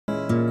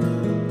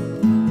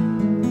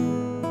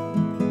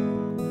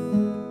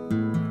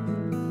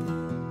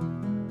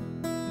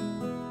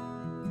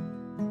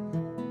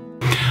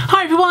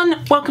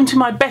everyone, welcome to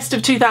my best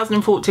of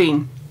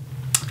 2014.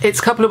 It's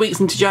a couple of weeks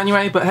into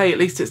January, but hey, at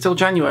least it's still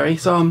January,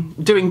 so I'm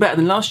doing better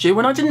than last year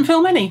when I didn't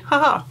film any,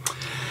 haha.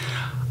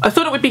 I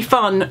thought it would be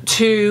fun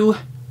to,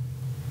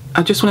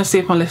 I just want to see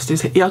if my list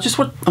is here. Yeah,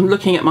 I'm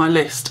looking at my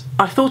list.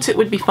 I thought it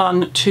would be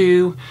fun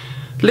to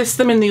list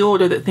them in the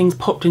order that things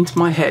popped into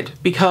my head,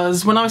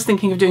 because when I was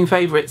thinking of doing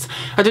favourites,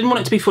 I didn't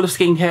want it to be full of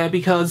skincare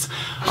because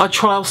I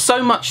trial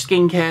so much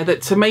skincare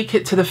that to make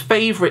it to the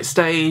favourite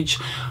stage,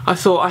 I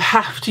thought I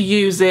have to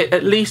use it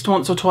at least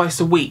once or twice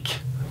a week,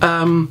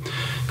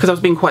 because I was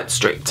being quite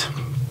strict.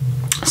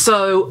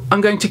 So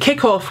I'm going to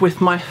kick off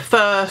with my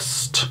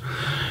first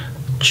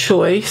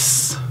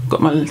choice.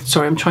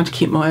 Sorry, I'm trying to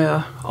keep my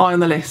eye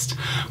on the list.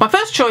 My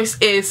first choice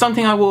is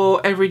something I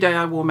wore every day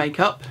I wore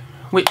makeup,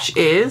 which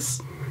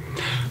is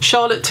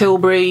Charlotte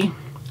Tilbury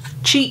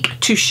Cheek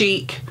to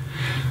Chic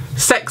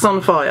Sex on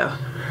Fire.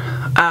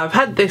 I've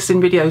had this in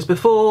videos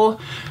before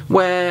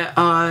where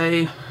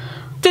I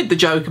did the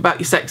joke about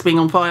your sex being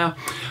on fire,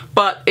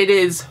 but it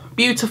is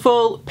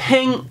beautiful,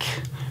 pink,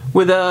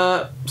 with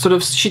a sort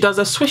of, she does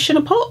a swish and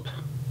a pop?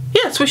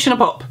 Yeah, swish and a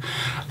pop.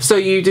 So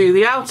you do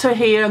the outer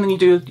here and then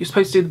you're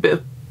supposed to do the bit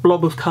of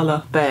blob of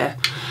colour there.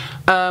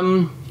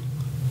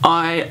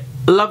 I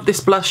love this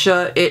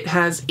blusher. It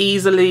has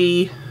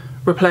easily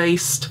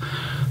replaced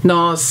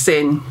NARS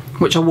Sin,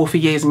 which I wore for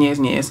years and years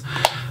and years.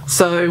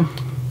 So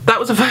that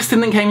was the first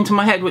thing that came into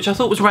my head, which I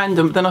thought was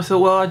random, but then I thought,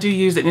 well, I do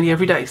use it nearly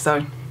every day.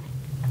 So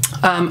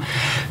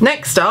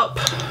next up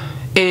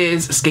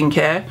is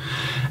skincare,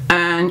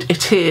 and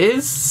it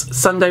is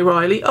Sunday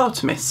Riley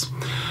Artemis.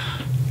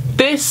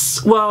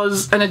 This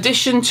was an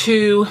addition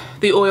to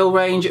the oil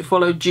range. It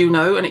followed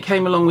Juno and it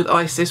came along with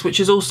Isis, which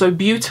is also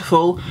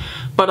beautiful,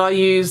 but I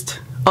used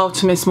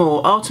Artemis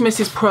more. Artemis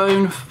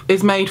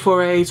is made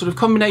for a sort of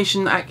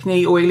combination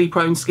acne, oily,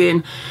 prone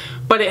skin,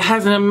 but it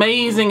has an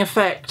amazing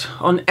effect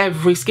on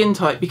every skin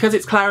type because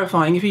it's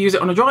clarifying. If you use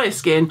it on a drier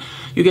skin,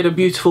 you get a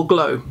beautiful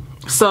glow.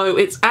 So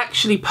it's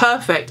actually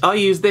perfect. I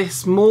use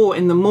this more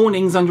in the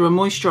mornings under a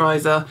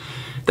moisturiser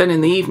than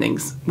in the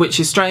evenings, which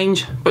is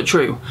strange but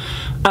true.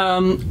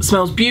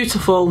 Smells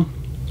beautiful.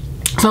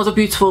 Smells of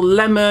beautiful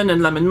lemon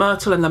and lemon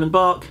myrtle and lemon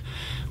bark.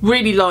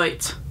 Really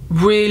light,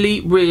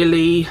 really,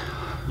 really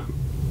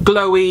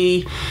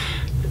glowy.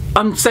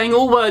 I'm saying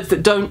all words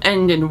that don't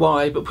end in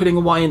Y, but putting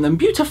a Y in them.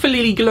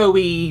 Beautifully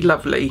glowy,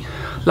 lovely,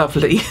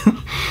 lovely.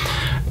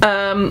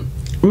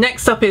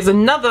 Next up is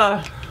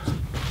another.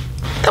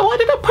 Oh, why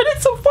did I put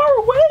it so far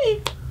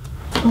away?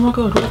 Oh my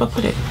god, where did I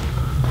put it?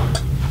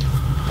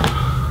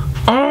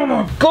 Oh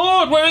my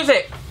god, where is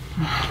it?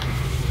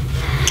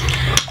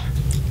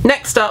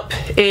 Next up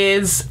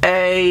is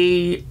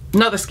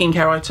another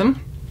skincare item,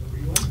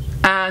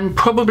 and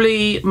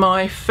probably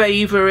my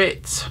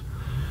favourite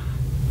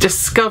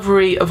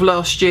discovery of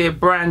last year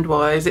brand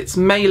wise. It's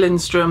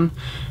Lindstrom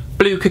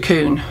Blue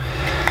Cocoon,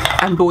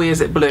 and boy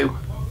is it blue.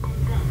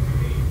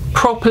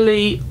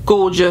 Properly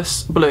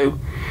gorgeous blue.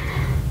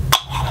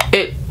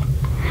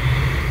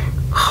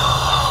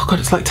 Oh god,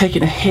 it's like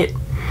taking a hit.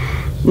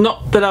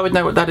 Not that I would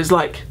know what that is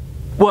like.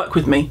 Work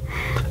with me.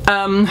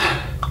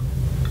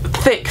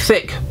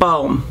 Thick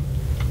balm.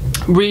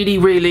 Really,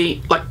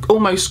 really, like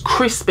almost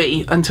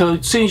crispy until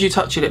as soon as you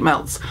touch it, it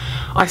melts.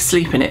 I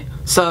sleep in it.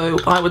 So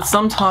I would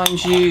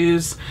sometimes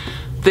use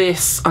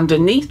this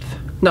underneath.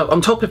 No,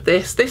 on top of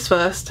this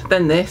first,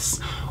 then this,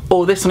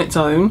 or this on its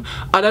own.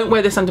 I don't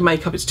wear this under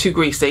makeup, it's too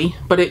greasy,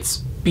 but it's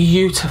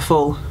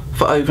beautiful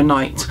for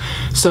overnight.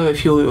 So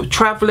if you're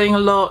traveling a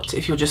lot,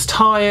 if you're just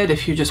tired,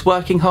 if you're just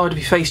working hard, if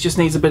your face just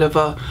needs a bit of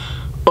a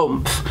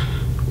oomph,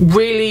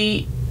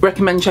 really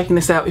recommend checking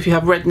this out if you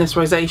have redness,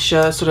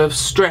 rosacea, sort of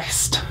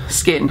stressed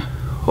skin.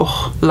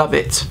 Oh, love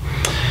it.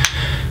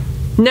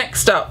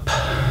 Next up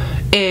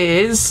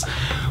is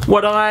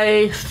what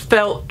I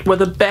felt were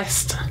the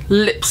best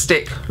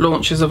lipstick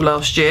launches of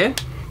last year,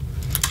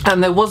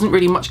 and there wasn't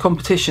really much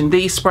competition.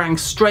 These sprang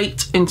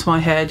straight into my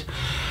head.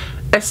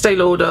 Estee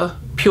Lauder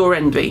Pure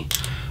Envy.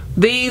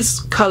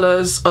 These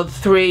colours are the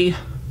three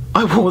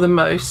I wore the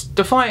most.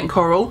 Defiant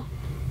Coral,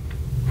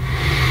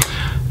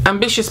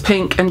 Ambitious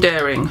Pink and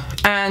Daring.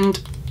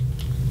 And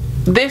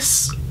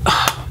this,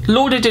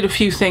 Lauder did a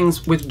few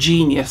things with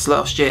genius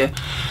last year.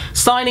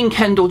 Signing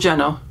Kendall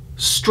Jenner,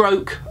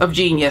 stroke of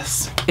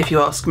genius, if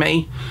you ask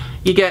me.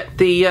 You get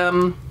the,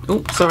 oh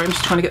sorry, I'm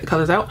just trying to get the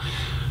colours out.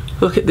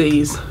 Look at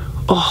these.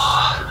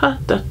 Oh,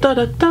 da, da,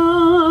 da,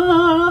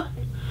 da.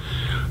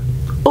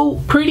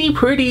 Oh, pretty,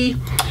 pretty.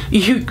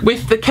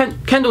 With the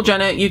Kendall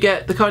Jenner, you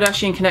get the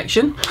Kardashian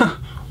connection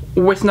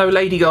with no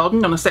Lady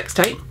Garden on a sex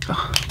tape.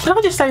 Oh, did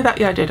I just say that?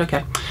 Yeah, I did,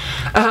 okay.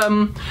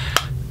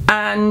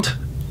 And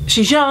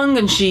she's young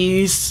and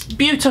she's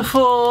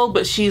beautiful,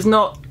 but she's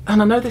not,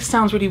 and I know this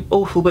sounds really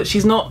awful, but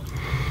she's not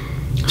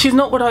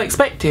what I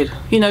expected.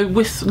 You know,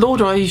 with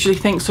Lauder, I usually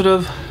think sort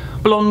of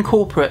blonde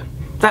corporate.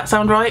 That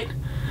sound right?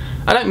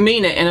 I don't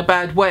mean it in a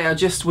bad way, I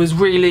just was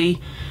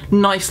really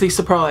nicely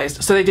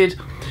surprised. So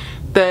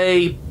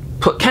they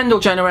put Kendall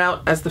Jenner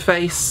out as the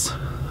face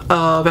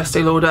of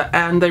Estee Lauder,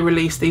 and they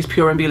released these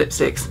Pure Envy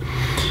lipsticks.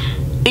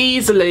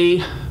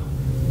 Easily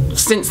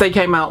since they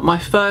came out, my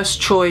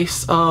first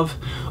choice of,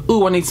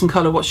 ooh, I need some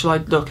colour, what shall I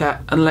look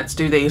at? And let's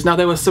do these. Now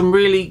there were some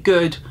really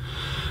good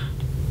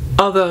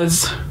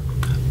others,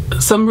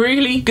 some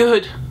really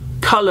good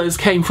colours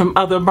came from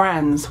other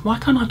brands. Why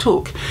can't I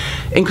talk?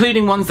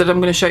 Including ones that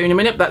I'm going to show you in a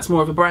minute, but that's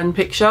more of a brand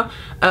picture.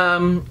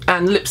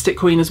 And Lipstick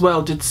Queen as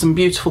well did some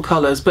beautiful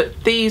colours,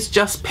 but these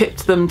just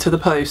pipped them to the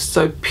post.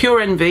 So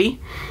Pure Envy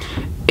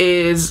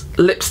is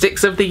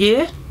lipsticks of the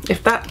year,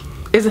 if that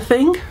is a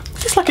thing.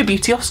 Is this like a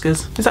beauty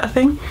Oscars? Is that a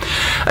thing?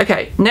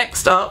 Okay,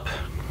 next up,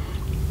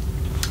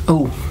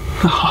 oh,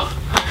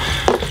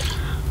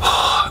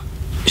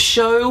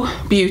 Show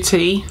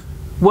Beauty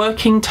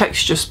Working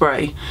Texture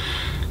Spray.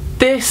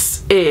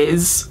 This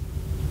is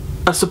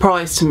a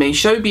surprise to me.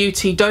 Show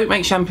Beauty don't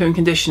make shampoo and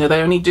conditioner,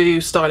 they only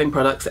do styling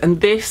products, and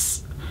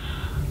this,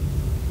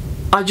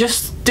 I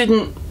just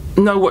didn't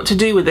know what to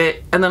do with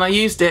it, and then I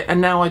used it and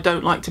now I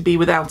don't like to be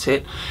without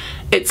it.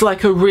 It's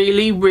like a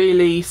really,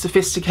 really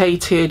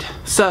sophisticated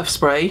surf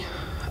spray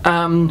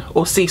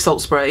or sea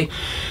salt spray,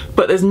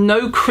 but there's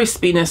no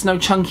crispiness, no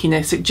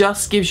chunkiness. It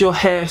just gives your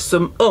hair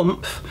some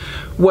oomph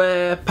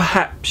where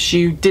perhaps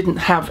you didn't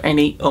have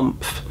any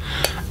oomph.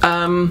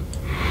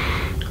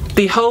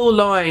 The whole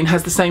line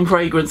has the same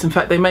fragrance. In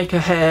fact, they make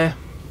a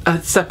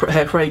separate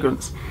hair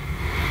fragrance,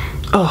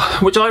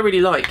 which I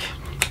really like.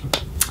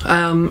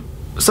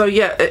 So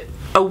yeah,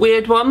 a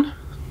weird one,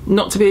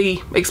 not to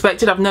be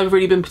expected. I've never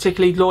really been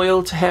particularly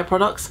loyal to hair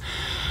products,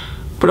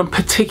 but I'm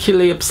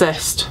particularly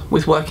obsessed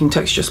with Working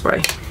Texture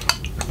Spray.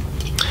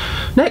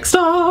 Next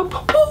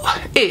up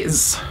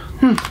is,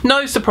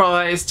 no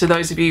surprise to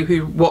those of you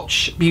who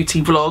watch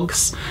beauty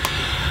vlogs,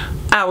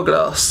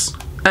 Hourglass,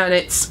 and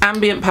it's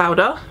Ambient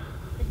powder.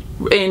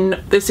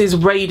 This is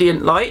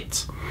Radiant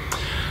Light.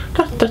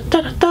 Da, da,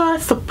 da, da, da,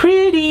 it's so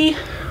pretty.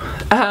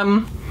 I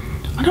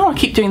don't know why I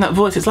keep doing that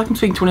voice. It's like I'm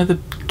speaking to one of the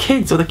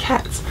kids or the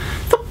cats.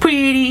 So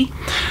pretty.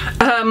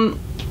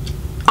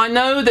 I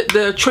know that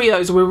the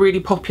trios were really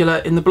popular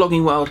in the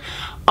blogging world.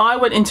 I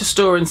went into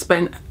store and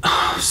spent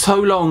so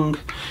long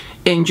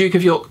in Duke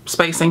of York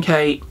Space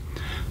NK.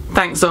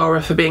 Thanks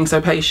Zara for being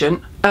so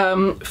patient.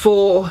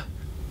 For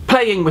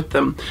playing with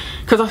them,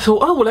 because I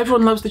thought, oh well,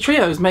 everyone loves the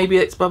trios, maybe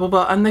it's blah blah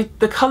blah, and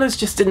the colours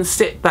just didn't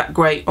sit that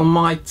great on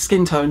my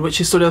skin tone,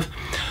 which is sort of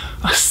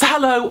a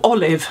sallow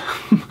olive.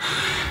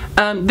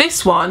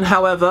 This one,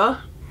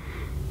 however,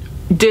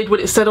 did what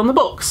it said on the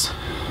box,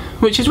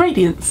 which is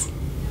radiance.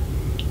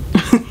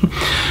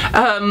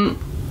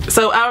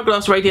 So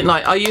Hourglass Radiant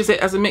Light, I use it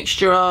as a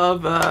mixture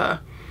of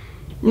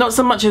not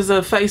so much as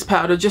a face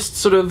powder, just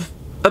sort of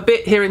a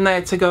bit here and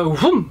there to go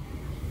vroom.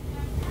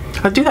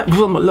 I do that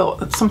vroom a lot.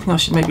 That's something I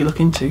should maybe look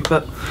into,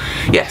 but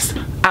yes,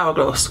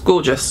 Hourglass,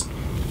 gorgeous.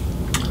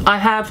 I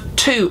have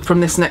two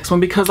from this next one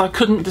because I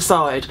couldn't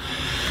decide.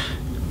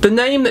 The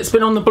name that's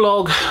been on the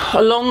blog,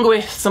 along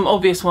with some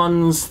obvious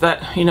ones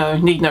that, you know,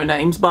 need no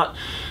names, but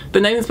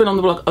the name that's been on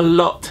the blog a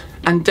lot,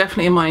 and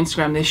definitely in my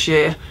Instagram this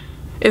year,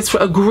 is for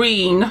a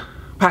green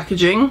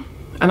packaging,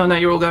 and I know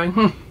you're all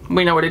going,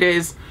 we know what it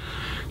is.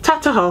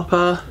 Tata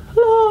Harper,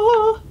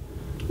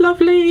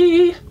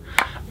 lovely.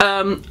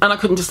 And I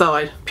couldn't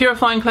decide.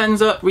 Purifying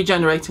cleanser,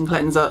 regenerating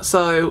cleanser,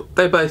 so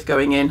they're both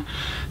going in.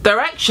 They're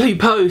actually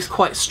both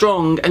quite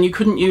strong, and you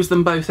couldn't use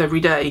them both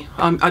every day.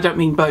 I don't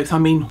mean both, I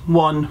mean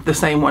the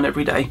same one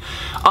every day.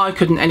 I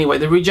couldn't anyway.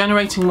 The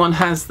regenerating one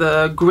has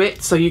the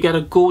grit, so you get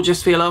a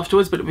gorgeous feel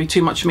afterwards, but it would be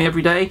too much for me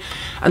every day.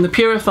 And the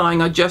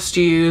purifying I just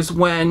use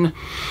when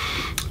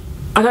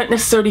I don't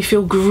necessarily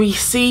feel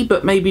greasy,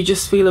 but maybe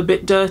just feel a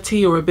bit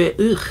dirty or a bit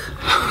ugh.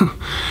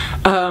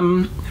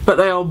 But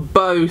they are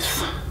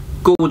both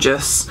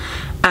gorgeous,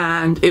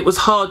 and it was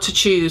hard to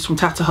choose from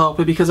Tata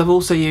Harper because I've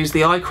also used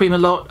the eye cream a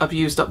lot, I've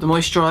used up the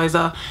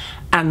moisturiser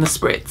and the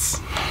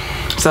spritz.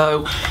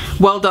 So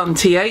well done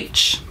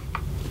TH.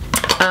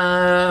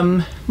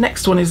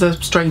 Next one is a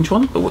strange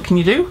one, but what can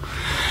you do?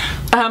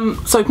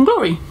 Soap and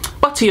Glory,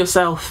 Butter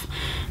Yourself.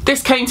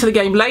 This came to the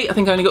game late. I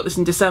think I only got this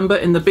in December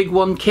in the big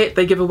one kit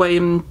they give away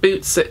in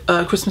Boots at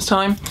Christmas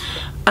time,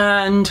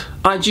 and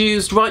I'd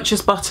used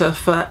Righteous Butter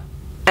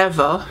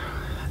forever,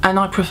 and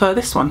I prefer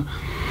this one.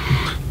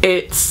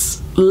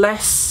 It's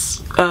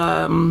less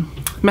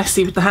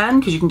messy with the hand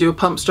because you can do a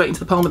pump straight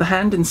into the palm of the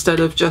hand instead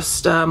of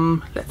just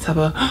let's have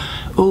a,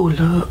 oh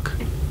look,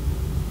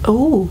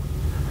 oh,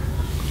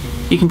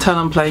 you can tell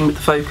I'm playing with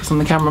the focus on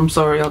the camera. I'm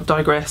sorry, I'll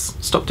digress,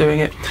 stop doing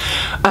it.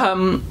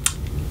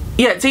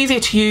 Yeah, it's easier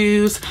to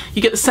use,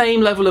 you get the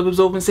same level of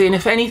absorbency, and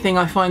if anything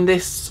I find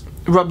this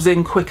rubs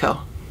in quicker.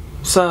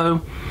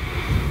 So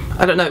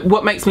I don't know,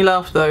 what makes me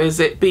laugh though is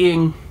it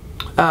being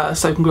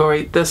Soap and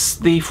Glory,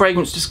 the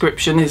fragrance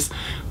description is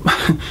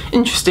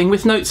interesting,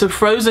 with notes of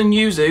frozen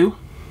yuzu,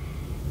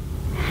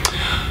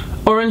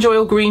 orange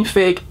oil, green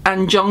fig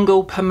and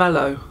jungle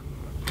pomelo.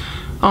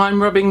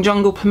 I'm rubbing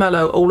jungle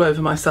pomelo all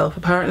over myself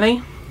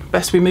apparently.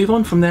 Best we move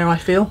on from there, I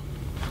feel.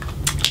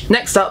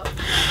 Next up,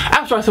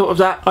 after I thought of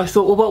that, I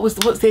thought, well,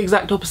 what's the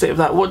exact opposite of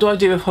that? What do I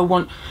do if I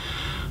want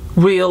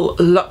real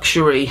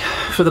luxury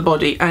for the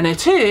body? And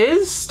it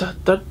is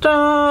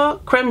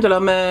creme de la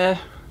mer,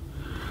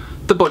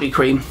 the body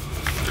cream.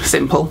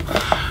 Simple.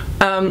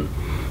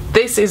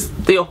 This is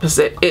the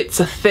opposite. It's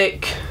a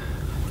thick,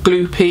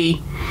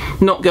 gloopy,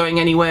 not going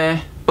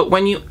anywhere, but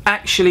when you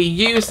actually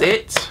use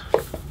it,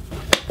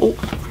 oh,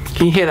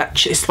 can you hear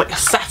that? It's like a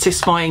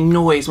satisfying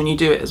noise when you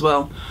do it as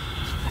well.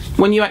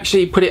 When you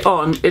actually put it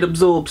on, it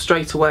absorbs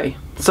straight away.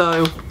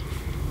 So,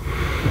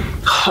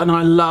 and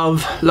I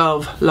love,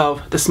 love,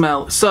 love the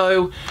smell.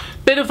 So,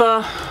 bit of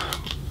a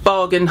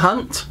bargain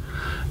hunt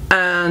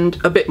and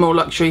a bit more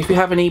luxury if you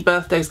have any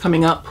birthdays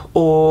coming up,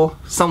 or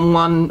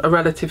someone, a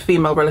relative,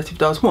 female relative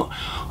does. What?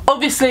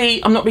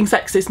 Obviously, I'm not being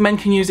sexist, men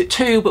can use it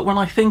too, but when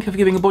I think of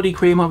giving a body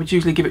cream, I would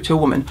usually give it to a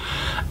woman.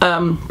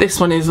 This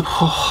one is,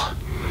 oh,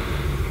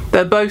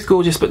 they're both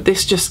gorgeous, but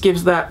this just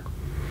gives that,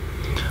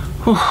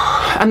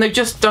 oh, and they've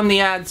just done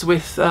the ads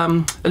with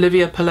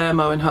Olivia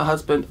Palermo and her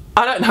husband.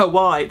 I don't know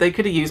why, they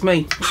could have used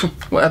me.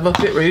 Whatever, a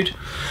bit rude.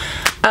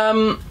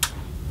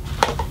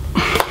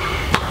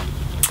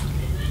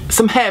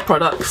 Some hair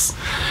products.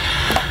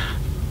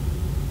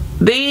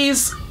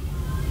 These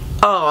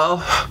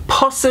are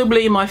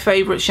possibly my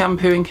favourite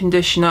shampoo and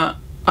conditioner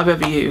I've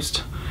ever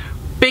used.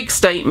 Big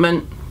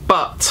statement,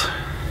 but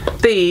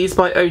these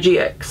by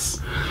OGX,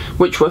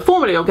 which were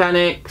formerly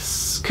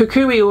Organics,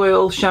 Cocoon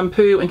oil,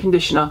 shampoo and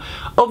conditioner.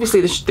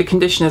 Obviously the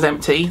conditioner's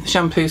empty, the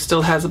shampoo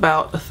still has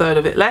about a third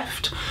of it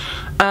left.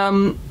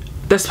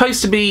 They're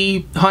supposed to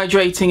be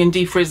hydrating and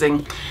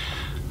defrizzing.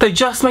 They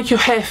just make your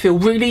hair feel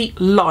really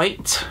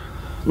light,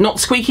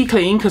 not squeaky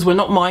clean, because we're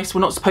not mice,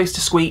 we're not supposed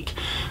to squeak.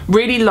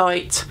 Really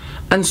light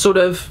and sort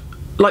of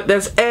like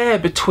there's air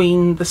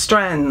between the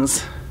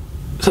strands.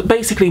 So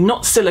basically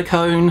not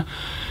silicone,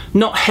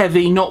 not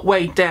heavy, not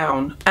weighed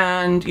down,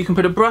 and you can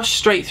put a brush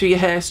straight through your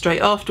hair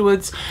straight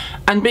afterwards.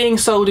 And being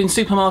sold in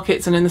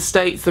supermarkets and in the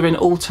States, they're in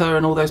Ulta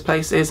and all those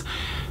places.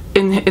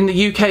 In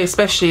the UK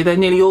especially, they're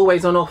nearly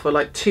always on offer,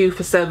 like 2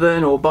 for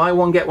 $7 or buy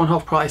one get one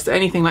half price,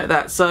 anything like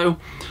that. So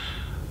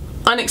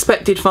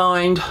unexpected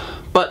find,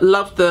 but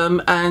loved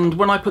them. And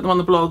when I put them on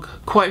the blog,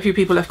 quite a few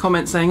people left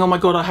comments saying, oh my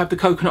god, I have the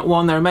coconut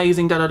one, they're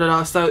amazing, da da da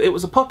da. So it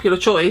was a popular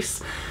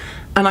choice,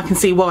 and I can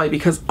see why,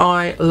 because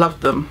I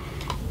loved them.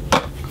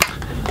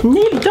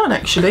 Nearly done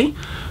actually.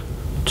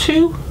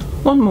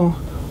 One more.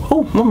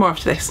 Oh, one more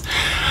after this.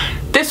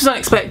 This was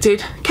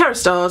unexpected.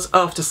 Kerastars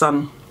After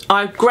Sun.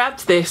 I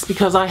grabbed this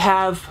because I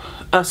have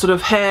a sort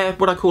of hair,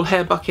 what I call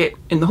hair bucket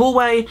in the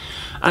hallway,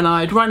 and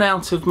I'd run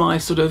out of my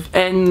sort of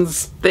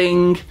ends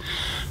thing.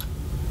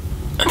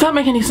 Does that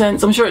make any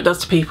sense? I'm sure it does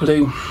to people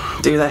who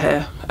do their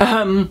hair.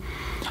 And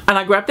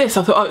I grabbed this.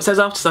 I thought, oh, it says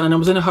After Sun, and I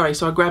was in a hurry,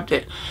 so I grabbed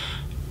it.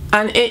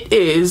 And it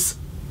is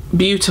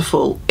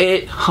beautiful.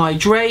 It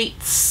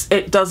hydrates,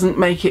 it doesn't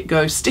make it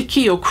go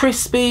sticky or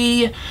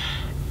crispy,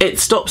 it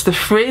stops the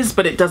frizz,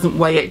 but it doesn't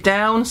weigh it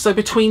down. So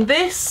between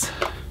this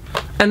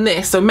and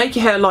this, so make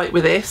your hair light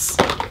with this,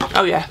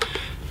 oh yeah,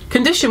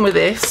 condition with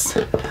this,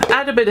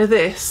 add a bit of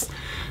this,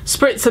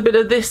 spritz a bit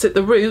of this at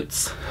the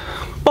roots,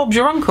 Bob's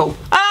your uncle.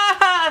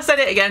 Ah, I said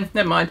it again,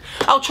 never mind.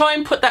 I'll try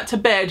and put that to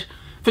bed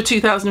for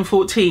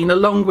 2014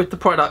 along with the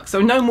product.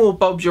 So no more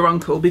Bob's your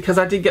uncle, because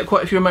I did get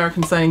quite a few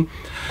Americans saying,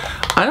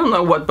 I don't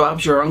know what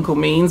Bob's your uncle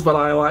means, but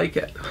I like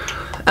it.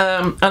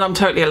 And I'm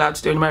totally allowed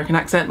to do an American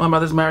accent. My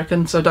mother's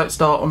American, so don't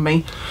start on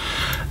me.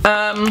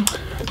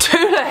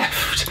 2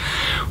 left.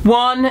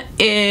 One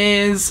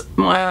is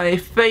my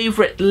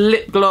favourite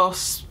lip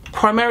gloss,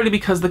 primarily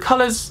because the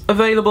colour's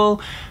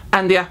available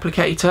and the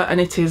applicator, and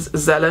it is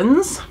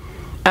Zellen's.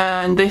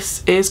 And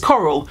this is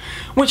Coral,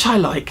 which I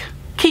like.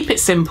 Keep it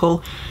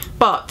simple.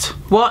 But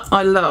what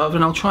I love,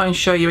 and I'll try and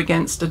show you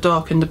against a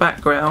darkened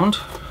background,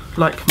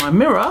 like my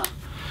mirror,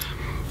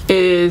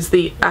 is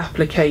the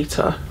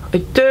applicator. I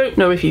don't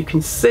know if you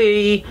can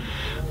see,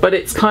 but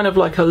it's kind of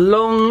like a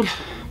long,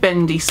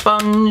 bendy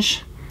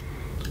sponge,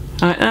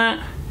 like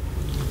that.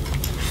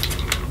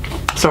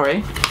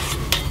 Sorry.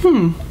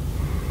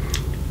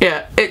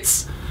 Yeah,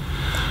 it's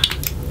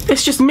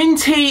just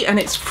minty, and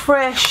it's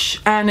fresh,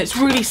 and it's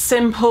really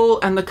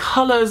simple, and the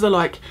colours are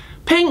like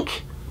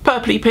pink,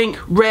 purpley pink,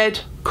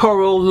 red,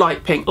 coral,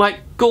 light pink, like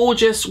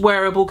gorgeous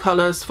wearable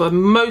colours for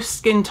most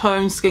skin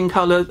tones, skin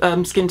colours,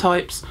 skin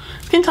types.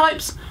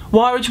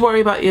 Why would you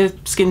worry about your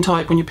skin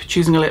type when you're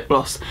choosing a lip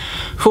gloss?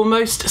 For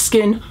most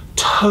skin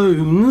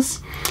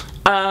tones.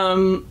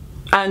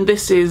 And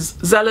this is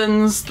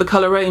Zellen's, the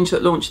colour range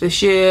that launched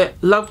this year.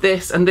 Love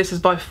this, and this is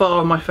by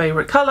far my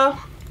favourite colour.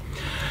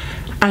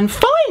 And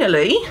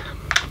finally,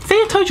 see,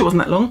 I told you it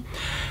wasn't that long,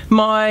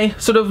 my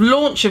sort of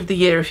launch of the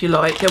year, if you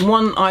like, and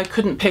one I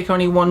couldn't pick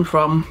only one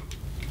from,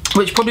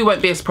 which probably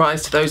won't be a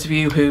surprise to those of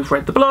you who've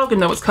read the blog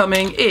and know what's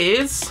coming,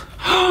 is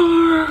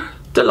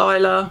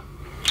Delilah.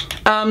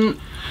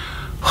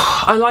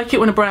 I like it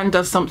when a brand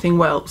does something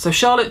well. So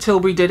Charlotte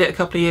Tilbury did it a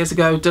couple of years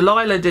ago,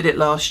 Delilah did it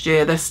last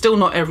year. They're still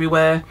not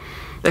everywhere,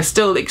 they're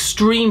still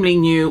extremely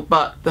new,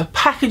 but the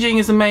packaging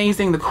is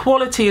amazing, the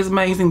quality is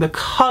amazing, the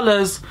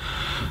colours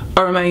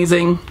are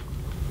amazing.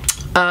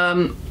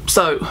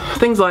 So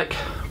things like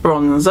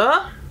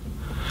bronzer,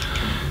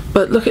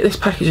 but look at this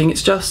packaging,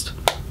 it's just,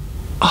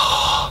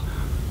 oh,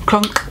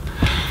 clunk,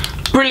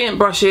 Brilliant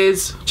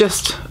brushes.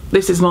 Just,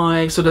 this is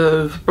my sort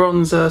of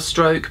bronzer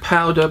stroke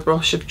powder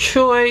brush of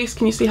choice.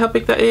 Can you see how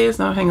big that is?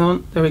 No, hang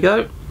on, there we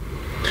go.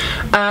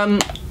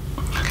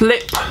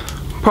 Lip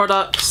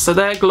products, so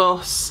their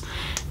gloss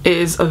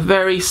is a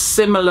very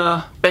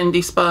similar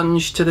bendy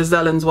sponge to the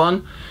Zellen's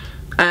one,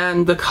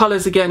 and the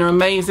colours again are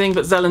amazing,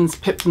 but Zellen's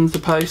pipped them to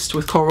the post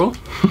with coral.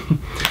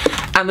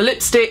 And the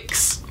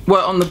lipsticks were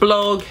on the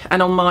blog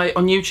and on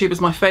YouTube as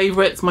my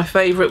favourites. My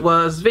favourite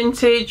was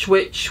Vintage,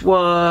 which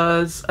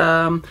was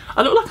I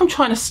look like I'm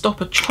trying to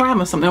stop a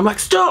tram or something. I'm like,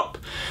 stop!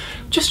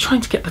 Just trying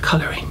to get the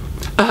colouring.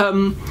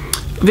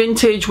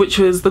 Vintage, which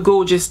was the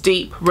gorgeous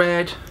deep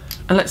red,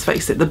 and let's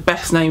face it, the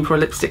best name for a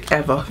lipstick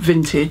ever,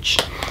 Vintage.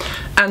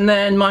 And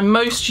then my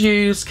most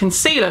used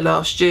concealer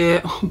last year,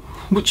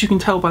 which you can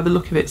tell by the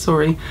look of it,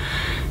 sorry.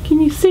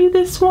 Can you see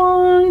this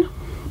one?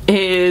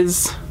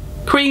 Is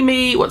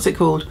creamy, what's it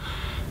called?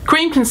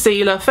 Cream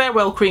concealer,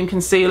 Farewell Cream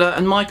Concealer,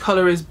 and my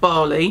colour is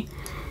Barley.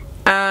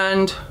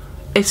 And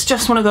it's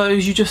just one of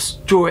those, you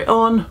just draw it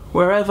on,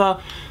 wherever,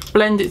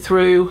 blend it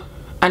through,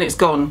 and it's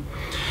gone.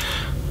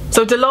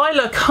 So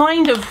Delilah,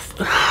 kind of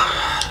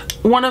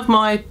one of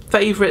my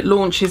favourite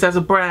launches as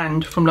a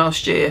brand from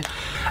last year.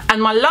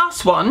 And my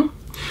last one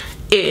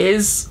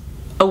is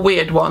a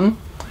weird one.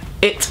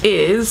 It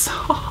is,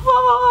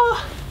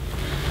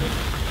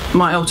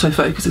 my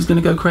autofocus is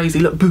going to go crazy,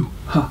 look, boo,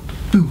 ha,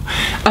 boo.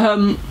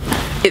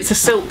 It's a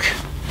silk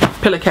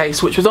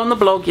pillowcase, which was on the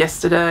blog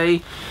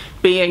yesterday,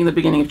 being the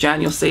beginning of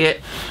Jan, you'll see it.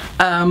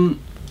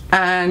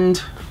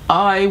 And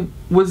I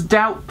was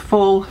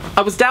doubtful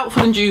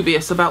and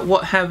dubious about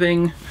what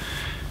having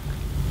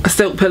a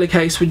silk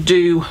pillowcase would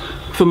do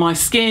for my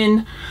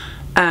skin,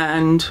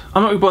 and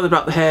I'm not really bothered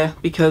about the hair,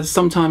 because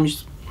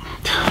sometimes,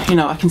 you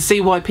know, I can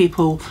see why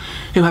people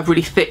who have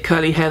really thick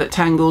curly hair that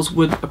tangles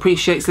would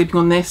appreciate sleeping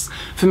on this.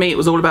 For me, it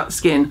was all about the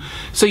skin.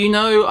 So, you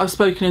know, I've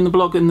spoken in the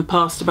blog in the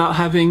past about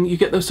having, you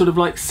get those sort of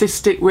like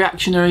cystic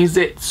reactionary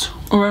zits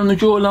around the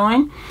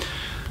jawline.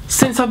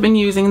 Since I've been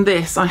using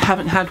this, I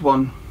haven't had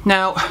one.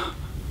 Now,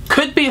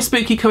 could be a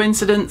spooky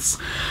coincidence,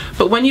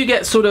 but when you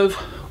get sort of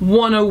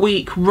one a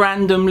week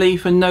randomly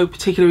for no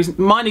particular reason,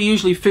 mine are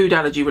usually food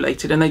allergy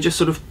related, and they just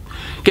sort of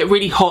get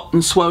really hot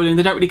and swollen.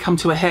 They don't really come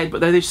to a head, but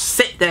they just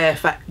sit there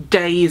for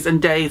days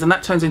and days, and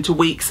that turns into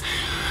weeks,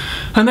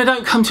 and they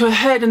don't come to a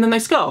head, and then they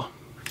scar.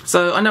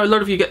 So I know a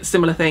lot of you get a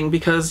similar thing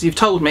because you've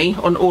told me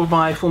on all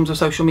my forms of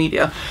social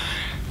media.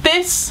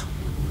 This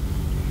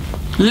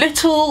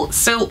little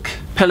silk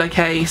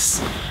pillowcase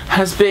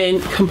has been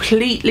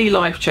completely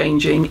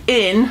life-changing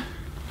in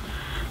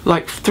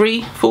like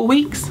 3-4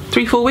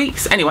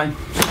 weeks. Anyway,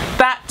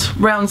 that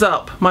rounds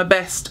up my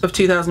best of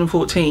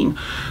 2014.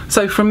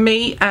 So from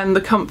me and the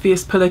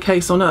comfiest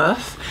pillowcase on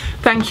earth,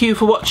 thank you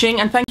for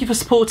watching, and thank you for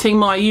supporting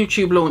my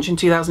YouTube launch in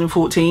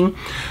 2014.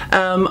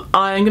 I'm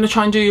going to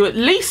try and do at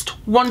least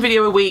one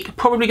video a week,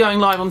 probably going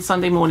live on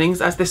Sunday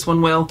mornings, as this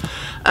one will,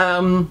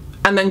 and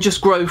then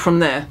just grow from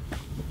there.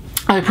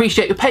 I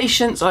appreciate your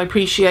patience. I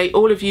appreciate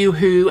all of you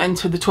who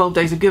entered the 12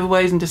 days of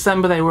giveaways in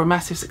December. They were a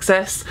massive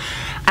success,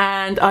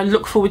 and I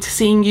look forward to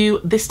seeing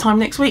you this time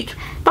next week.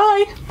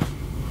 Bye.